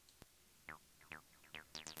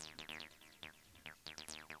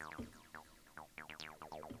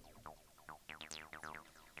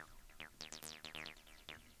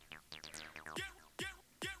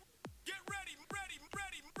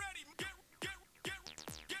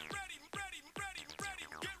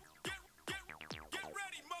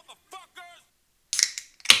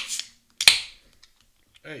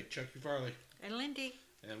Hey, Chucky Farley, And Lindy.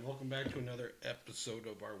 and welcome back to another episode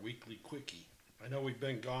of our weekly quickie. I know we've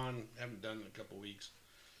been gone, haven't done it in a couple weeks.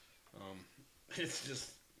 Um, it's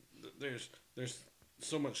just there's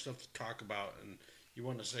so much stuff to talk about, and you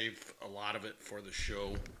want to save a lot of it for the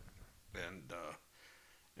show and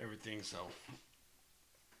everything. So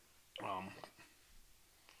um,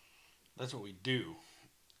 that's what we do,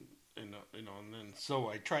 and then so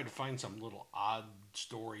I try to find some little odd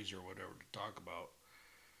stories or whatever to talk about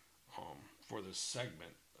for this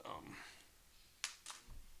segment.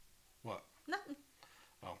 What? Nothing.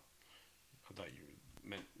 Oh, I thought you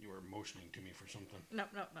meant you were motioning to me for something. No,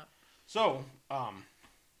 no, no. So,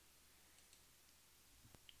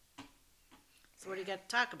 So what do you got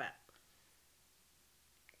to talk about?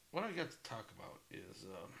 what I got to talk about is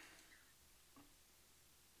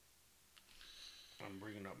I'm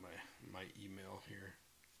bringing up my email here.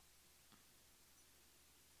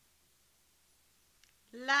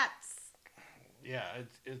 Lots. Yeah,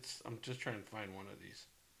 it's I'm just trying to find one of these.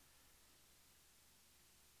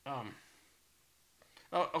 Um.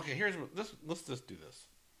 Oh, okay. Here's what this. Let's just do this.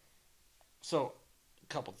 So, a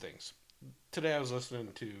couple things. Today I was listening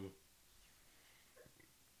to.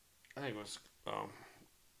 I think it was.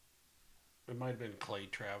 It might have been Clay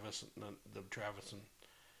Travis, the Travis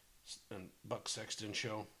and Buck Sexton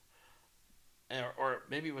show, or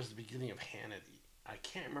maybe it was the beginning of Hannity. I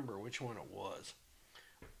can't remember which one it was,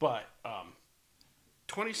 but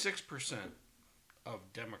 26% of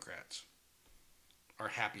Democrats are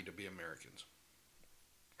happy to be Americans,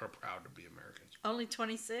 are proud to be Americans. Only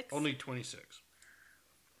 26? Only 26.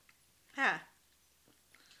 Huh.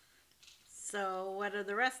 So what are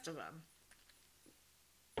the rest of them?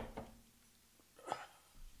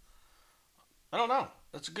 I don't know.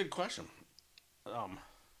 That's a good question.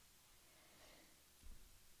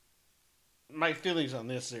 My feelings on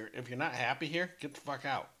this are: if you're not happy here, get the fuck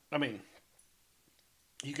out. I mean,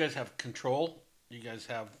 you guys have control. You guys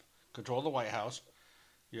have control of the White House.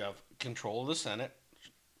 You have control of the Senate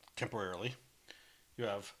temporarily. You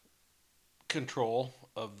have control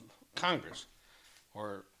of Congress,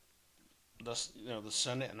 or the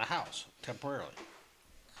Senate and the House temporarily.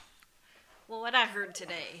 Well, what I heard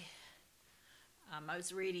today, I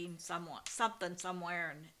was reading something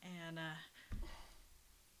somewhere, and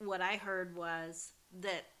what I heard was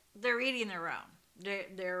that they're eating their own.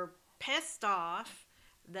 They're pissed off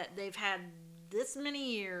that they've had this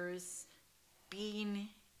many years being,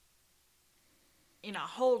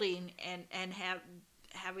 holding and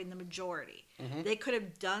having the majority. Mm-hmm. They could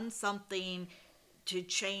have done something to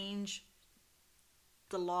change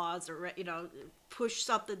the laws, or push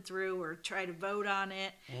something through, or try to vote on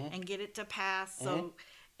it Mm-hmm. and get it to pass. Mm-hmm. So,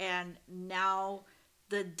 and now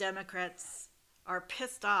the Democrats are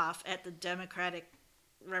pissed off at the Democratic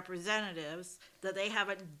representatives that they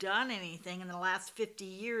haven't done anything in the last 50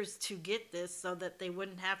 years to get this, so that they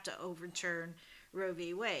wouldn't have to overturn Roe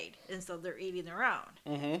v. Wade, and so they're eating their own.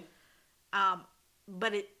 Mm-hmm.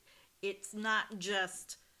 But it's not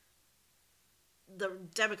just the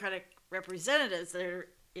Democratic representatives that are,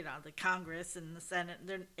 the Congress and the Senate.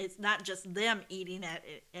 It's not just them eating at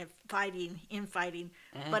it and fighting,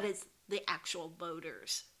 Mm-hmm. but it's the actual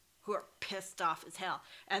voters who are pissed off as hell,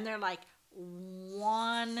 and they're like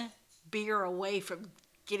one beer away from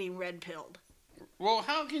getting red pilled. Well,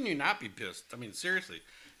 how can you not be pissed? I mean, seriously,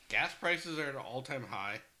 gas prices are at an all-time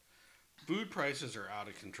high. Food prices are out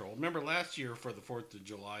of control. Remember last year for the 4th of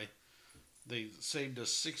July, they saved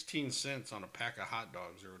us 16 cents on a pack of hot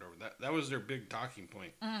dogs or whatever. That was their big talking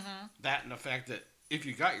point. Mm-hmm. That and the fact that if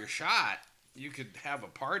you got your shot, you could have a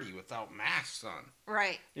party without masks on.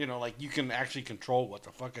 Right. Like you can actually control what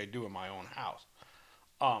the fuck I do in my own house.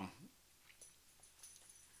 I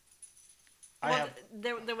Well, have.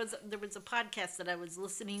 there was a podcast that I was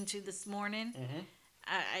listening to this morning. Mm-hmm.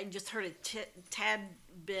 I just heard a tad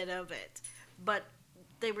bit of it, but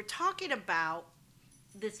they were talking about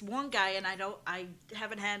this one guy, and I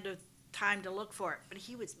haven't had the time to look for it, but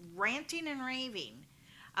he was ranting and raving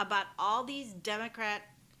about all these Democrat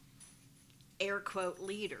air quote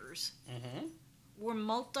leaders Mm-hmm. were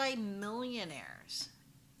multi-millionaires,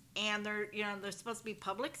 and they're supposed to be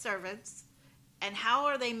public servants, and how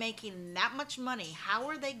are they making that much money? How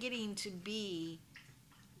are they getting to be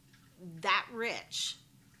that rich?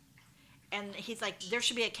 And he's like, there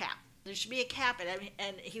should be a cap. There should be a cap,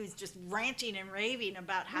 and he was just ranting and raving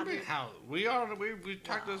about how. We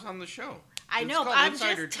talked this on the show. I It's know, but called I'm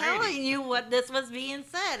insider just trading. telling you what this was being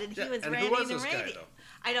said, and he Yeah, was and who ranting was and this guy, raving. though?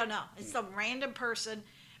 I don't know. It's some random person,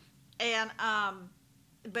 and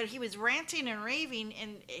but he was ranting and raving,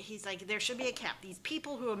 and he's like, there should be a cap. These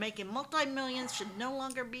people who are making multi-millions should no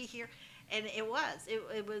longer be here. And it was.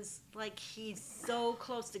 It was like he's so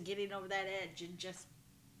close to getting over that edge and just,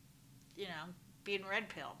 being red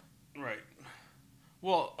pilled. Right.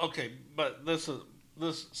 Well, okay, but this.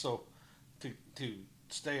 So to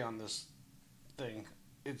stay on this thing,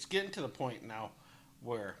 it's getting to the point now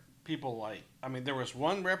where people like. I mean, there was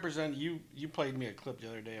one representative. You played me a clip the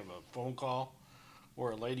other day of a phone call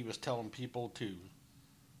where a lady was telling people to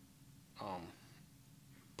um,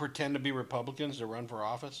 pretend to be Republicans to run for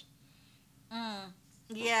office. Mm.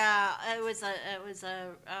 Yeah,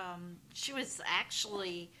 she was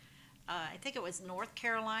actually, I think it was North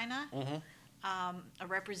Carolina, Mm-hmm. a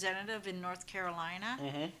representative in North Carolina,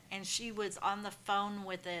 Mm-hmm. and she was on the phone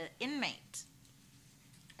with an inmate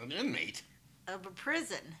An inmate. of a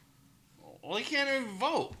prison. Well, he can't even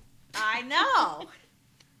vote. I know.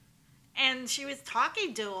 And she was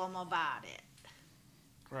talking to him about it.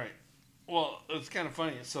 Right. Well, it's kind of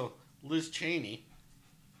funny. So Liz Cheney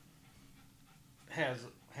has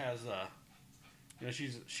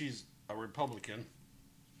she's a Republican,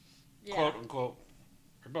 Yeah. quote unquote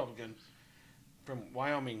Republican from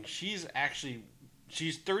Wyoming. She's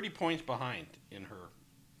 30 points behind in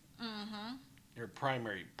Mm-hmm. her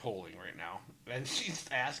primary polling right now, and she's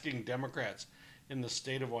asking Democrats in the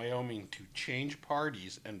state of Wyoming to change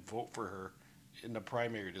parties and vote for her in the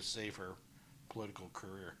primary to save her political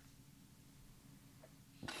career.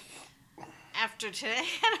 After today,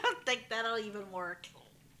 I don't think that'll even work.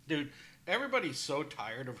 Dude, everybody's so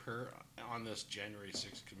tired of her on this January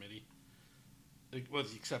 6th committee, with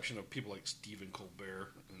the exception of people like Stephen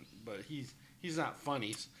Colbert. But he's not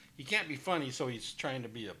funny. He can't be funny, so he's trying to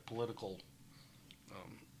be a political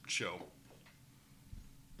show.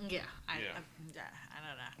 Yeah, I Yeah. don't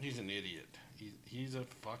know. He's an idiot. He's a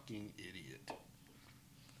fucking idiot.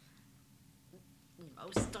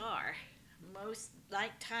 Most are. Most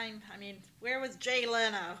nighttime. I mean, where was Jay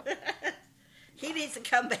Leno? He needs to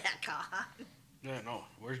come back on. Yeah, no.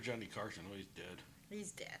 Where's Johnny Carson? Oh, he's dead.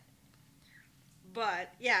 He's dead.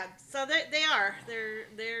 But yeah, so they are.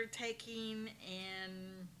 They're taking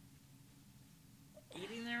and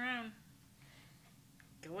eating their own.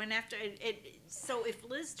 Going after it. So if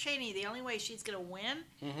Liz Cheney, the only way she's going to win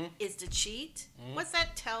Mm-hmm. is to cheat, Mhm. what's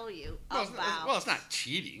that tell you Well, about? it's not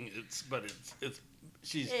cheating.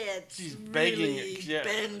 She's It's begging. really Yeah,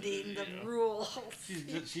 bending the yeah. rules.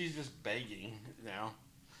 She's just begging now.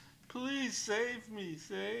 Please save me,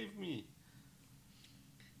 save me.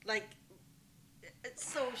 Like,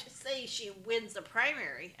 so say she wins the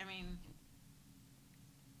primary. I mean,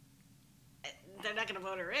 they're not going to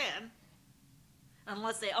vote her in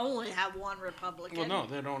unless they only have one Republican. Well, no,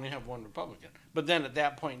 they'd only have one Republican. But then at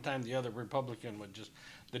that point in time, the other Republican would just.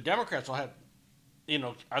 The Democrats will have.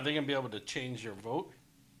 Are they going to be able to change their vote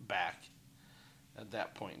back at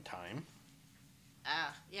that point in time?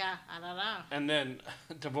 Yeah, I don't know. And then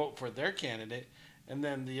to vote for their candidate, and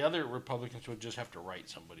then the other Republicans would just have to write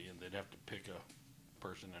somebody, and they'd have to pick a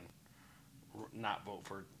person and not vote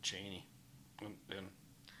for Cheney. And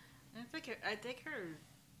I think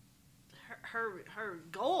her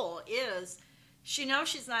goal is she knows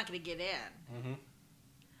she's not going to get in. mm-hmm.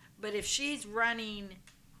 But if she's running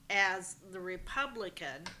as the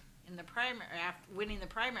Republican in the primary, after winning the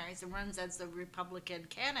primaries, and runs as the Republican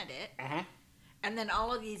candidate, Uh-huh. and then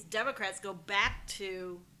all of these Democrats go back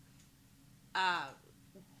to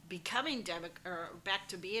becoming back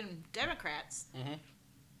to being Democrats, Mm-hmm.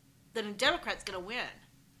 then a Democrat's going to win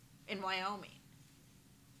in Wyoming.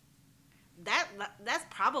 That's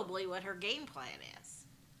probably what her game plan is.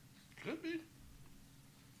 Could be.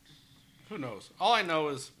 Who knows? All I know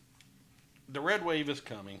is the red wave is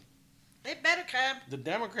coming. They better come. The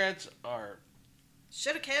Democrats are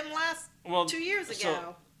Should have come last 2 years so-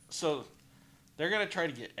 ago. So they're going to try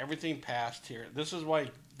to get everything passed here. This is why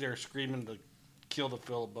they're screaming to kill the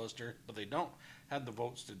filibuster, but they don't have the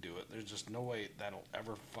votes to do it. There's just no way that'll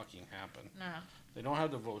ever fucking happen. No. They don't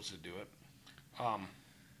have the votes to do it.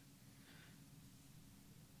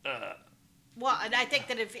 Well, and I think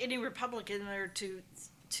that if any Republican were to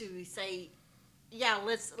say, yeah,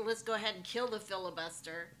 let's go ahead and kill the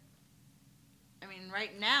filibuster. I mean,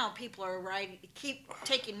 right now people are keep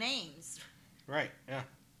taking names Right, yeah.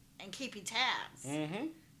 and keeping tabs. Mm-hmm.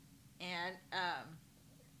 And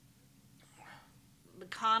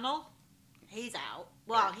McConnell, he's out.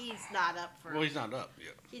 Well, he's not up for. Well, he's not up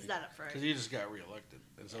yet. He's not up for Because he just got reelected.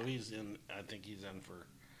 And so he's in, I think he's in for...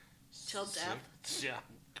 Till death? Yeah,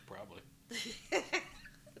 probably.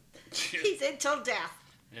 He's in till death.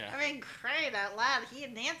 Yeah. I mean, crying out loud, he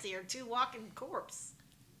and Nancy are two walking corpse.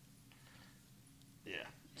 Yeah.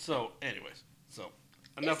 So, anyways. So,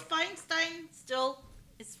 enough...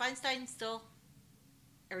 Is Feinstein still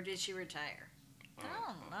Or did she retire? I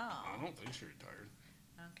don't know. I don't think she retired.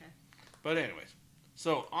 Okay. But anyways,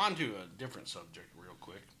 so on to a different subject real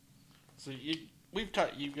quick. So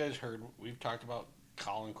you guys heard, we've talked about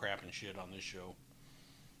Colin crap and shit on this show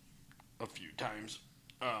a few times.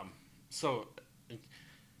 So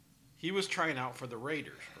he was trying out for the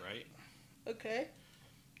Raiders, right? Okay.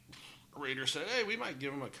 Raiders said, hey, we might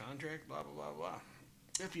give him a contract, blah, blah, blah, blah,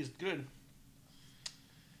 if he's good.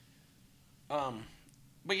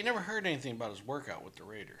 But you never heard anything about his workout with the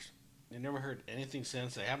Raiders. You never heard anything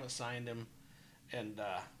since. They haven't signed him. And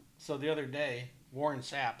so the other day, Warren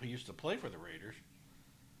Sapp, who used to play for the Raiders,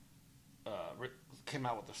 came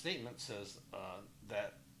out with a statement, says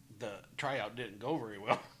that the tryout didn't go very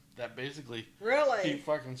well. That basically Really? he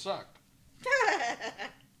fucking sucked.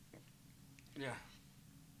 Yeah.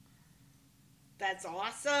 That's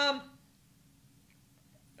awesome.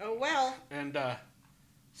 Oh, well. And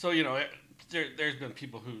so, there's been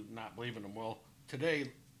people who not believe in him. Well,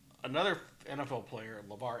 today, another NFL player,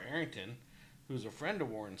 LeVar Arrington, who's a friend of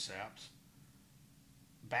Warren Sapp's,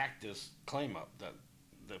 backed this claim up that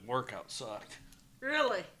the workout sucked.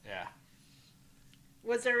 Really? Yeah.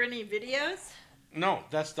 Was there any videos? No,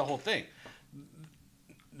 that's the whole thing.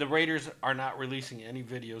 The Raiders are not releasing any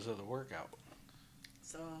videos of the workout.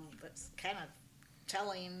 So that's kind of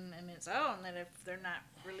telling in its own that if they're not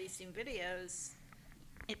releasing videos,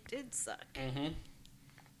 it did suck. Mm-hmm.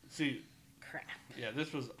 See, Crap. yeah,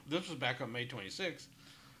 this was back on May 26th.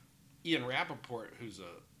 Ian Rappaport, who's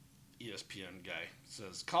a ESPN guy,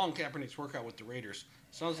 says Colin Kaepernick's workout with the Raiders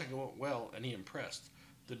sounds like it went well, and he impressed.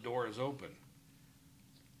 The door is open.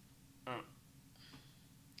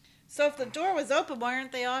 So if the door was open, why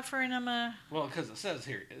aren't they offering him a... Well, because it says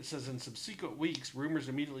in subsequent weeks, rumors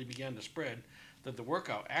immediately began to spread that the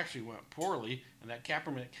workout actually went poorly and that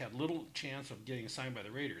Kaepernick had little chance of getting signed by the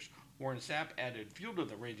Raiders. Warren Sapp added fuel to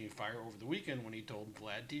the raging fire over the weekend when he told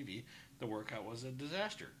Vlad TV the workout was a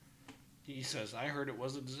disaster. He says, I heard it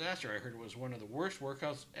was a disaster. I heard it was one of the worst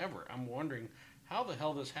workouts ever. I'm wondering how the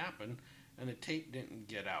hell this happened and the tape didn't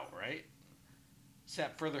get out, right?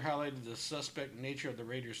 Sapp further highlighted the suspect nature of the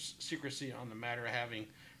Raiders' secrecy on the matter, having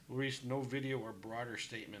released no video or broader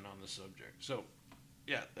statement on the subject. So,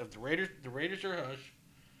 yeah, if the Raiders are hush.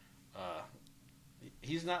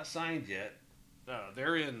 He's not signed yet.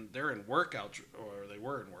 They're in workouts, or they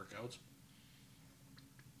were in workouts.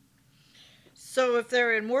 So if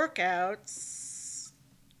they're in workouts,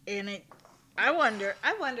 I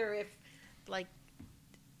wonder if, like,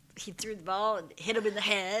 he threw the ball and hit him in the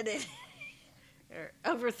head, or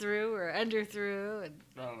overthrew or underthrew, and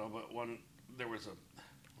I don't know, but there was a.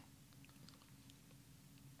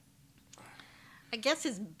 I guess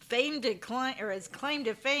his claim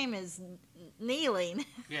to fame is kneeling.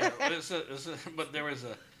 Yeah, but there was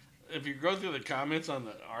a. If you go through the comments on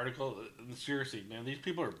the article, seriously, man, these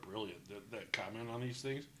people are brilliant that comment on these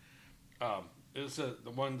things. This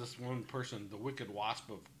one person, the Wicked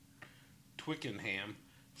Wasp of Twickenham,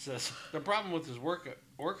 says the problem with his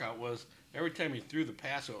workout was every time he threw the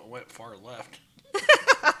pass, it went far left.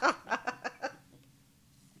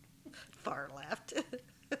 Far left.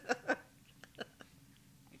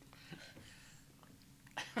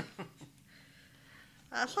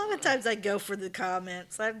 A lot of times I go for the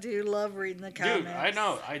comments. I do love reading the comments. Dude, I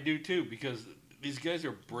know. I do too, because these guys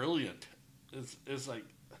are brilliant. It's like,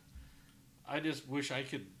 I just wish I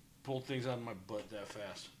could pull things out of my butt that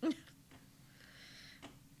fast.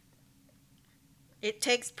 It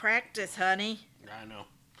takes practice, honey.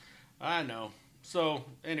 I know. So,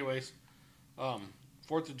 anyways,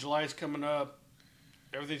 4th of July is coming up.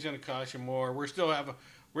 Everything's going to cost you more. We're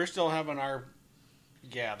still having our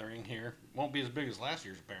gathering here. Won't be as big as last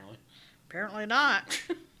year's, apparently. Apparently not.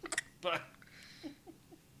 But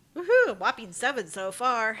woohoo! Whopping 7 so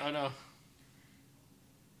far. I know.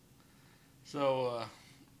 So,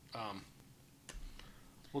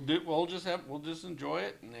 we'll just enjoy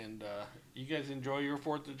it, and you guys enjoy your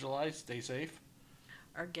 4th of July. Stay safe.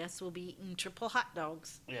 Our guests will be eating triple hot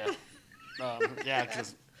dogs. Yeah. Yeah,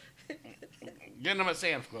 just getting them at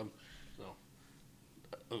Sam's Club. So,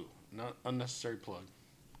 not unnecessary plug.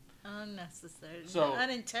 Unnecessary. So,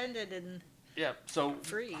 unintended and yeah. So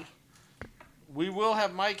free. We will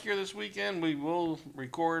have Mike here this weekend. We will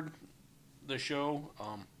record the show.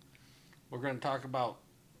 We're going to talk about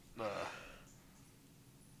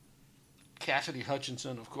Cassidy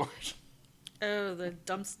Hutchinson, of course. Oh, the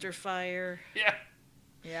dumpster fire. Yeah.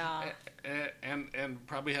 Yeah. And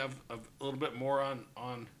probably have a little bit more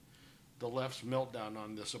on the left's meltdown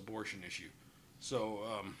on this abortion issue.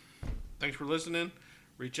 So, thanks for listening.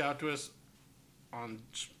 Reach out to us on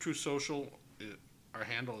True Social. Our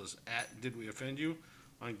handle is @DidWeOffendYou,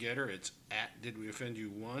 On Getter, it's at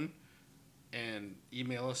didweoffendyou1, and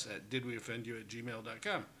email us at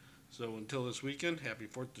didweoffendyou@gmail.com. So until this weekend, happy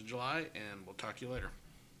 4th of July, and we'll talk to you later.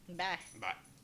 Bye. Bye.